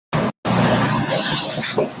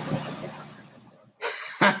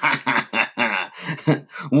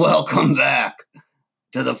Welcome back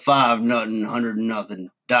to the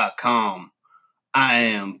 5nothing100nothing.com. I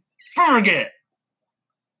am Ferget,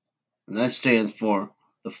 and that stands for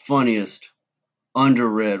the funniest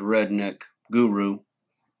underread redneck guru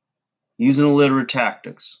using illiterate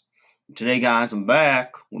tactics. Today, guys, I'm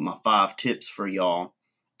back with my 5 tips for y'all.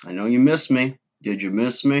 I know you missed me. Did you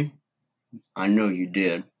miss me? I know you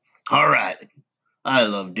did. All right. I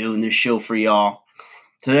love doing this show for y'all.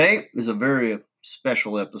 Today is a very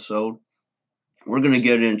special episode. We're going to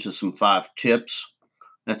get into some 5 tips.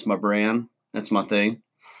 That's my brand. That's my thing.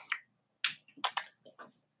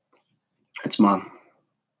 That's my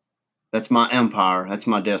empire. That's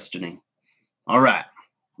my destiny. All right.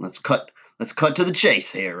 Let's cut to the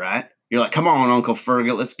chase here, right? You're like, come on, Uncle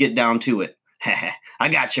Fergie, let's get down to it. I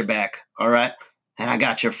got your back, all right? And I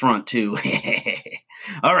got your front, too.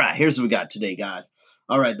 All right, here's what we got today, guys.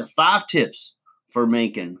 All right, the 5 tips for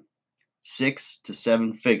making 6 to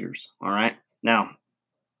 7 figures, all right? Now,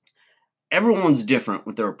 everyone's different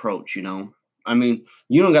with their approach, you know? I mean,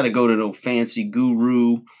 you don't got to go to no fancy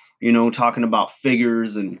guru, you know, talking about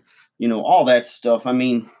figures and, you know, all that stuff. I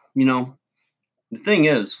mean, you know, the thing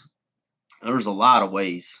is, there's a lot of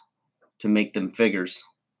ways to make them figures.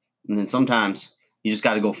 And then sometimes you just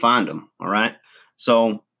got to go find them, all right?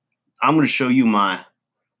 So I'm going to show you my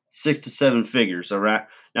 6 to 7 figures, all right?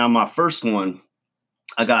 Now, my first one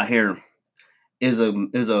I got here is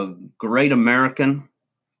a great American.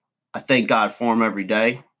 I thank God for him every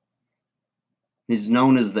day. He's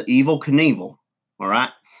known as the Evel Knievel, all right?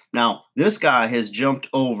 Now, this guy has jumped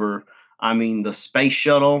over, the space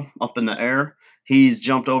shuttle up in the air. He's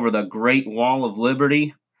jumped over the Great Wall of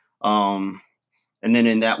Liberty, and then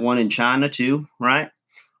in that one in China too, right?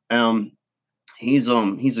 He's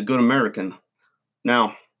a good American.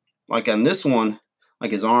 Now, like on this one,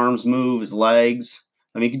 like his arms move, his legs.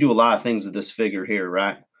 I mean, you can do a lot of things with this figure here,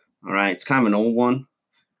 right? All right, it's kind of an old one.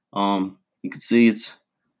 You can see it's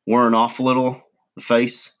wearing off a little, the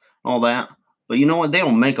face, all that. But you know what? They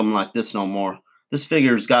don't make them like this no more. This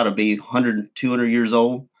figure's got to be 100, 200 years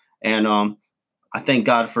old. And I thank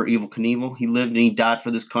God for Evel Knievel. He lived and he died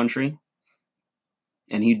for this country.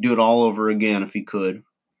 And he'd do it all over again if he could.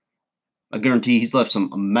 I guarantee he's left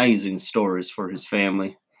some amazing stories for his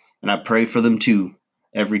family. And I pray for them too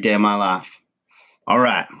every day of my life. All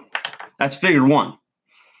right. That's figure 1.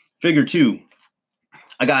 Figure 2.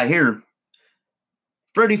 I got here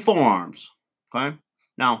Freddie Forearms. Okay.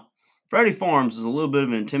 Now, Freddie Forearms is a little bit of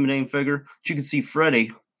an intimidating figure. But you can see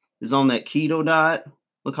Freddie is on that keto diet.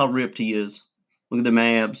 Look how ripped he is. Look at them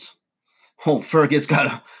abs. Oh, Fergit's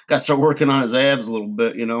got to start working on his abs a little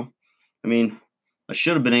bit, you know. I mean, I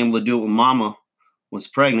should have been able to do it when Mama was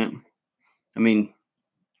pregnant. I mean,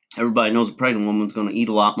 everybody knows a pregnant woman's going to eat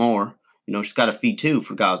a lot more. You know, she's got to feed too,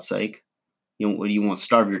 for God's sake. You know, what do you want to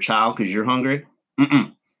starve your child because you're hungry?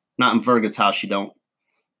 Not in Fergit's house, you don't.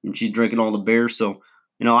 And she's drinking all the beer. So,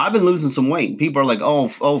 you know, I've been losing some weight. And people are like, oh,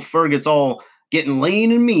 Fergit's all getting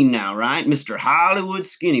lean and mean now, right? Mr. Hollywood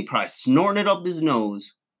Skinny Price snorting it up his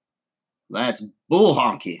nose. That's bull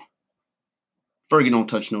honky. Fergie don't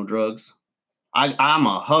touch no drugs. I'm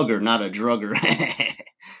a hugger, not a drugger.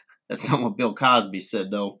 That's not what Bill Cosby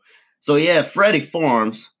said, though. So, yeah, Freddie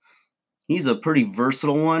Forearms, he's a pretty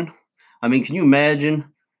versatile one. I mean, can you imagine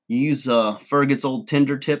you use Fergit's old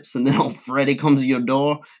Tinder tips and then old Freddie comes to your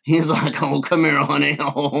door? He's like, oh, come here, honey.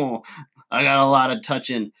 Oh, I got a lot of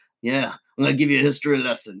touching. Yeah, I'm going to give you a history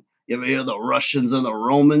lesson. You ever hear the Russians and the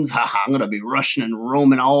Romans? I'm going to be Russian and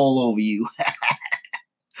Roman all over you.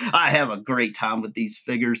 I have a great time with these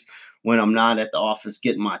figures when I'm not at the office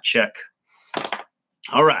getting my check.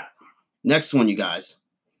 All right. Next one, you guys.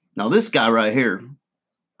 Now, this guy right here,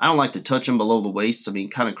 I don't like to touch him below the waist. I mean,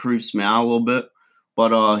 kind of creeps me out a little bit.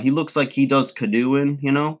 But he looks like he does canoeing,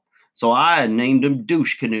 you know. So I named him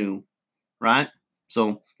Douche Canoe, right?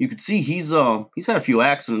 So you can see he's had a few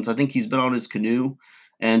accidents. I think he's been on his canoe.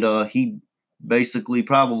 And he basically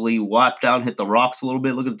probably wiped out and hit the rocks a little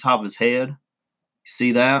bit. Look at the top of his head. You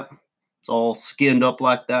see that? It's all skinned up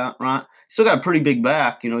like that, right? Still got a pretty big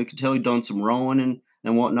back. You know, you can tell he's done some rowing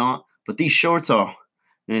and whatnot. But these shorts are,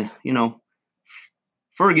 you know,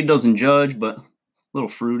 Fergie doesn't judge, but a little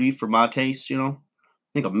fruity for my taste, you know.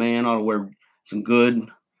 I think a man ought to wear some good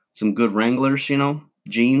Wranglers, you know,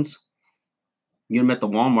 jeans. You get them at the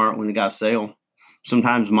Walmart when they got a sale.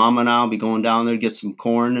 Sometimes Mama and I will be going down there to get some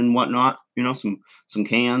corn and whatnot, you know, some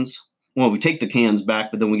cans. Well, we take the cans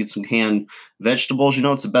back, but then we get some canned vegetables. You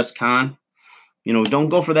know, it's the best kind. You know, don't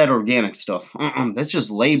go for that organic stuff. That's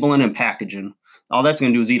just labeling and packaging. All that's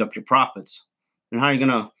going to do is eat up your profits. And how are you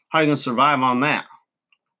going to survive on that?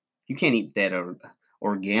 You can't eat that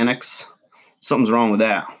organics. Something's wrong with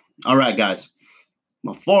that. All right, guys.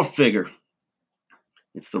 My fourth figure.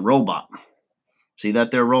 It's the robot. See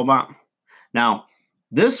that there, robot? Now,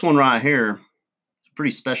 this one right here is a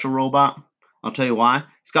pretty special robot. I'll tell you why.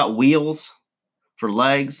 It's got wheels for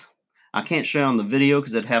legs. I can't show you on the video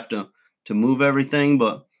because I'd have to move everything,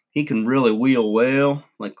 but he can really wheel well.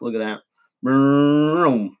 Like, look at that.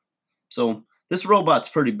 Boom. So this robot's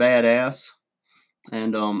pretty badass.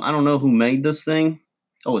 And I don't know who made this thing.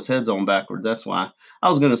 Oh, his head's on backwards. That's why.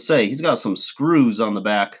 I was going to say, he's got some screws on the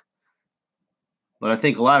back. But I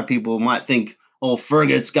think a lot of people might think, oh,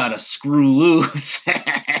 Fergit's got a screw loose.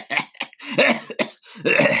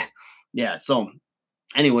 Yeah, so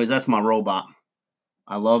anyways, that's my robot.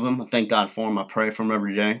 I love him. I thank God for him. I pray for him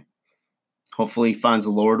every day. Hopefully he finds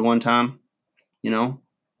the Lord one time. You know,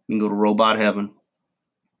 we can go to robot heaven.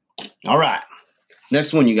 All right.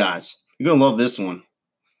 Next one, you guys. You're going to love this one.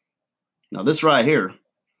 Now, this right here.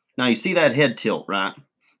 Now, you see that head tilt, right?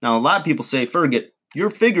 Now, a lot of people say, Fergit,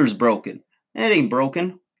 your figure's broken. That ain't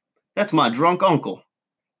broken. That's my drunk uncle.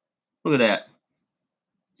 Look at that.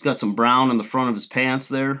 He's got some brown in the front of his pants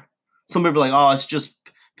there. Some people are like, oh, it's just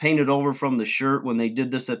painted over from the shirt when they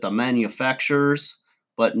did this at the manufacturers.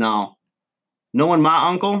 But no. Knowing my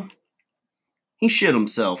uncle, he shit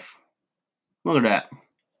himself. Look at that.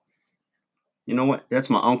 You know what?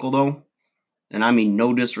 That's my uncle, though. And I mean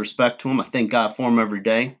no disrespect to him. I thank God for him every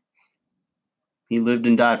day. He lived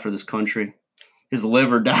and died for this country. His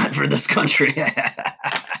liver died for this country.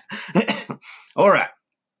 All right.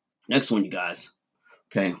 Next one, you guys.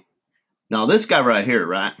 Okay. Now, this guy right here,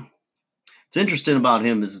 right? What's interesting about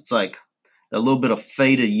him is it's like a little bit of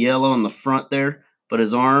faded yellow in the front there, but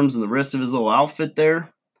his arms and the rest of his little outfit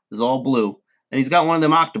there is all blue. And he's got one of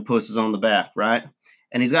them octopuses on the back, right?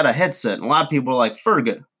 And he's got a headset. And a lot of people are like,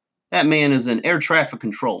 Fergit, that man is in air traffic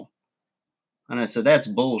control. And I said, that's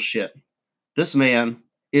bullshit. This man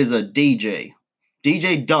is a DJ.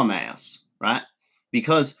 DJ dumbass, right?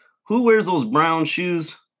 Because who wears those brown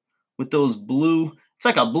shoes with those blue? It's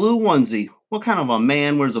like a blue onesie. What kind of a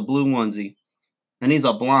man wears a blue onesie? And he's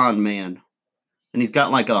a blonde man. And he's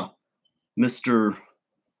got like a Mr.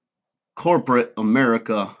 Corporate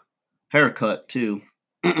America haircut too.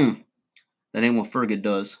 That ain't what Fergit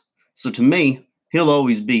does. So to me, he'll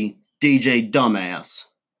always be DJ dumbass.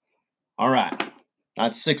 All right.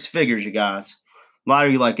 That's 6 figures, you guys. A lot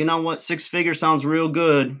of you like, you know what? 6 figures sounds real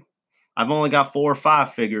good. I've only got 4 or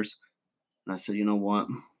 5 figures. And I said, you know what?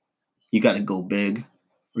 You got to go big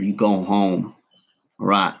or you go home. All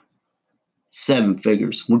right. 7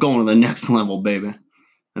 figures. We're going to the next level, baby.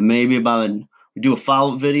 And maybe we do a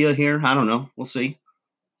follow-up video here. I don't know. We'll see.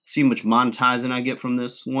 See how much monetizing I get from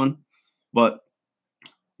this one. But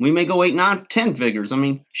we may go 8, 9, 10 figures. I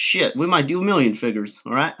mean, shit. We might do 1 million figures.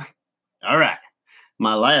 All right. All right.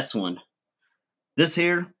 My last one. This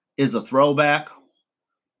here is a throwback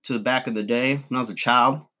to the back of the day when I was a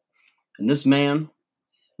child. And this man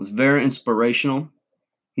was very inspirational.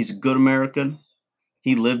 He's a good American.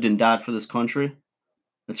 He lived and died for this country.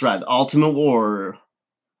 That's right. The Ultimate Warrior.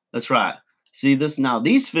 That's right. See this? Now,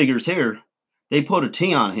 these figures here, they put a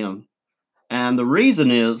T on him. And the reason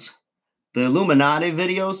is the Illuminati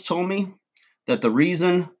videos told me that the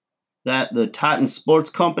reason that the Titan Sports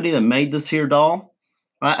Company that made this here doll,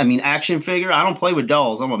 right? I mean, action figure. I don't play with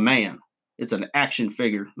dolls. I'm a man. It's an action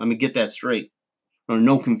figure. Let me get that straight.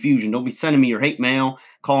 No confusion. Don't be sending me your hate mail,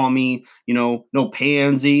 calling me, no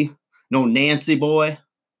pansy, no Nancy boy.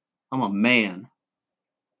 I'm a man.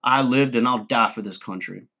 I lived and I'll die for this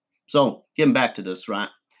country. So, getting back to this, right?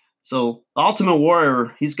 So, the Ultimate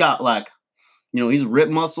Warrior, he's got like, he's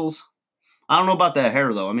ripped muscles. I don't know about that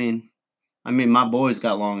hair, though. I mean, my boy's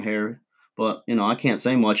got long hair, but, I can't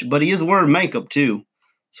say much. But he is wearing makeup, too.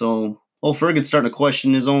 So, old Fergit's starting to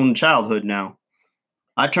question his own childhood now.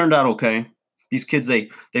 I turned out okay. These kids, they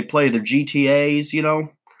play their GTAs,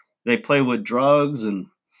 They play with drugs and,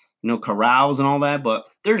 carouse and all that, but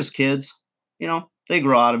they're just kids. They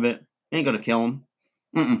grow out of it. Ain't going to kill them.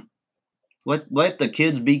 Mm-mm. Let the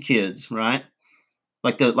kids be kids, right?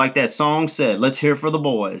 Like that song said, let's hear for the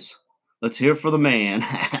boys. Let's hear for the man.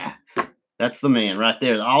 That's the man right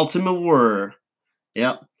there. The Ultimate Warrior.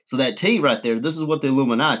 Yep. So that T right there, this is what the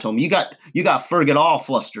Illuminati told me. You got Fergit all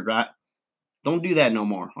flustered, right? Don't do that no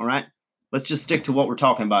more, all right? Let's just stick to what we're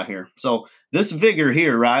talking about here. So this figure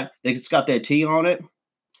here, right? It's got that T on it.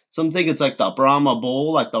 Some think it's like the Brahma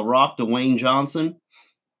Bull, like the Rock, Dwayne Johnson.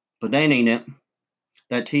 But that ain't it.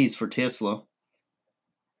 That T's for Tesla.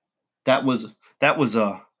 That was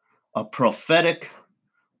a prophetic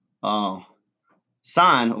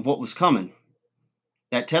sign of what was coming.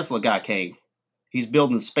 That Tesla guy came. He's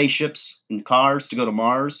building spaceships and cars to go to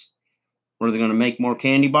Mars, where they're going to make more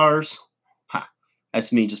candy bars. Ha,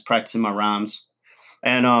 that's me just practicing my rhymes.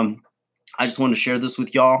 And I just wanted to share this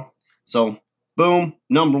with y'all. So, boom,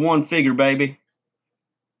 number one figure, baby.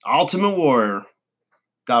 Ultimate Warrior.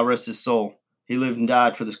 God rest his soul. He lived and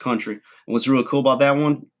died for this country. And what's really cool about that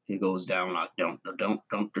one, he goes down like don't.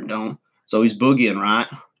 So he's boogieing, right?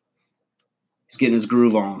 He's getting his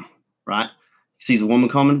groove on, right? Sees a woman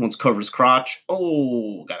coming, wants to cover his crotch.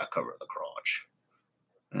 Oh, gotta cover the crotch.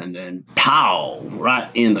 And then pow, right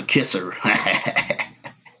in the kisser.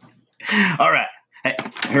 All right. Hey,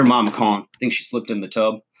 I hear Mama calling. I think she slipped in the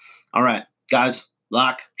tub. All right, guys,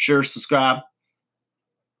 like, share, subscribe.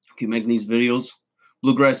 Keep making these videos.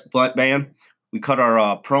 Bluegrass Black Band. We cut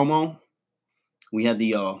our promo. We had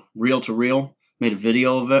the reel to reel. Made a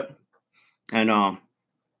video of it. And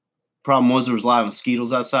problem was there was a lot of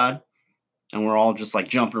mosquitoes outside. And we're all just like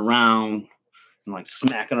jumping around and like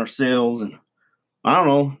smacking ourselves. And I don't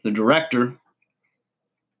know, the director,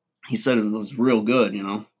 he said it was real good, you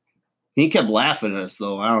know. He kept laughing at us,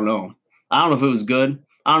 though. I don't know. I don't know if it was good.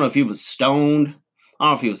 I don't know if he was stoned. I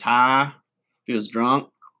don't know if he was high, if he was drunk.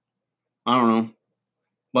 I don't know.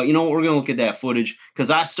 But you know what? We're going to look at that footage because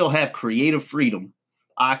I still have creative freedom.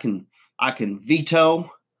 I can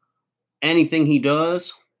veto anything he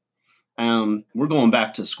does. We're going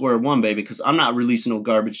back to square one, baby, because I'm not releasing no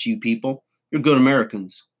garbage to you people. You're good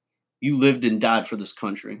Americans. You lived and died for this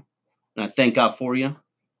country. And I thank God for you.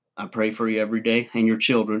 I pray for you every day and your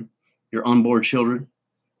children. Your unborn children,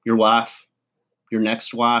 your wife, your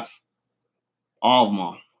next wife, all of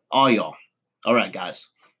them all y'all. All right, guys.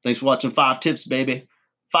 Thanks for watching 5 Tips, baby.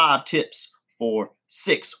 5 tips for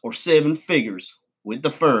 6 or 7 figures with the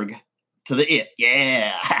Ferg to the it.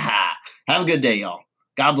 Yeah. Have a good day, y'all.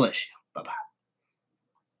 God bless you. Bye-bye.